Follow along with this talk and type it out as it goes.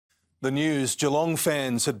The news Geelong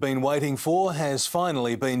fans had been waiting for has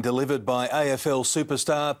finally been delivered by AFL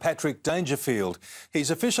superstar Paddy Dangerfield. He's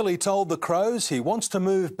officially told the Crows he wants to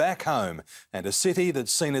move back home, and a city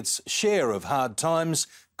that's seen its share of hard times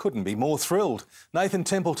couldn't be more thrilled. Nathan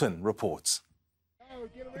Templeton reports.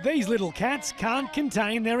 These little cats can't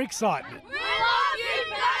contain their excitement. We love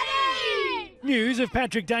you, Paddy! News of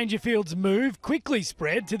Paddy Dangerfield's move quickly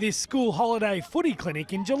spread to this school holiday footy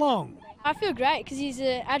clinic in Geelong. I feel great because he's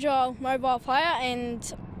an agile, mobile player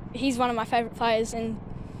and he's one of my favourite players, and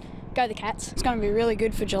go the Cats. It's going to be really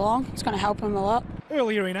good for Geelong. It's going to help him a lot.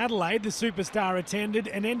 Earlier in Adelaide, the superstar attended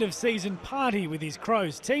an end-of-season party with his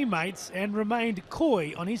Crows teammates and remained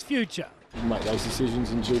coy on his future. We'll make those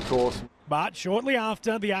decisions in due course. But shortly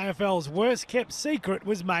after, the AFL's worst-kept secret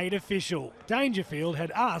was made official. Dangerfield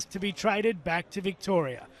had asked to be traded back to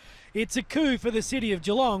Victoria. It's a coup for the city of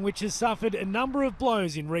Geelong, which has suffered a number of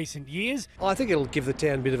blows in recent years. I think it'll give the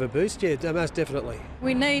town a bit of a boost, yeah, most definitely.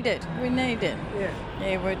 We need it, Yeah,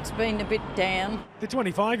 well, it's been a bit down. The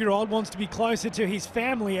 25-year-old wants to be closer to his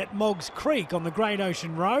family at Moggs Creek on the Great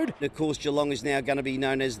Ocean Road. Of course, Geelong is now going to be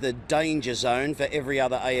known as the danger zone for every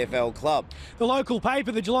other AFL club. The local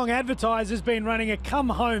paper, the Geelong Advertiser, has been running a Come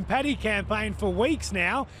Home Paddy campaign for weeks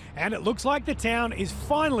now, and it looks like the town is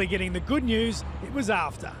finally getting the good news it was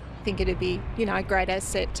after. I think it'd be, a great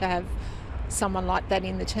asset to have someone like that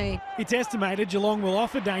in the team. It's estimated Geelong will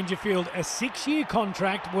offer Dangerfield a 6-year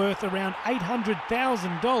contract worth around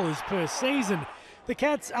 $800,000 per season. The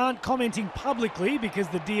Cats aren't commenting publicly because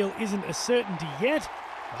the deal isn't a certainty yet,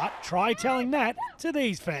 but try telling that to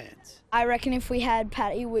these fans. I reckon if we had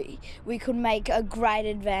Paddy, we could make a great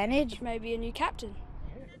advantage, maybe a new captain.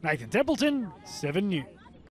 Nathan Templeton, 7 News.